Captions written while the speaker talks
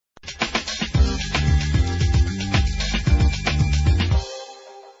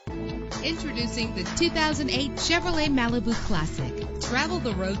Introducing the 2008 Chevrolet Malibu Classic. Travel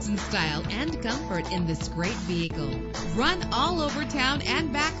the roads in style and comfort in this great vehicle. Run all over town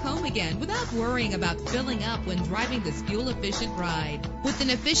and back home again without worrying about filling up when driving this fuel-efficient ride. With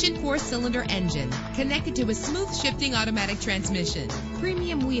an efficient 4-cylinder engine connected to a smooth shifting automatic transmission,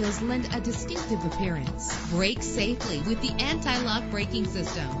 premium wheels lend a distinctive appearance. Brake safely with the anti-lock braking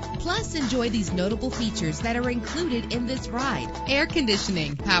system. Plus, enjoy these notable features that are included in this ride: air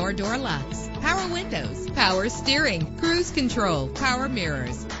conditioning, power door locks, power windows, power steering, cruise control, power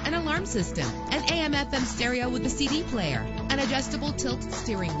mirrors, an alarm system, an AM/FM stereo with a CD player, an adjustable tilt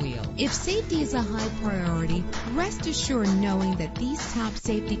steering wheel. If safety is a high priority, rest assured knowing that these top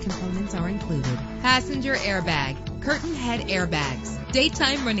safety components are included: passenger airbag, curtain head airbags,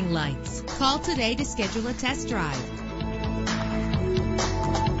 daytime running lights. Call today to schedule a test drive.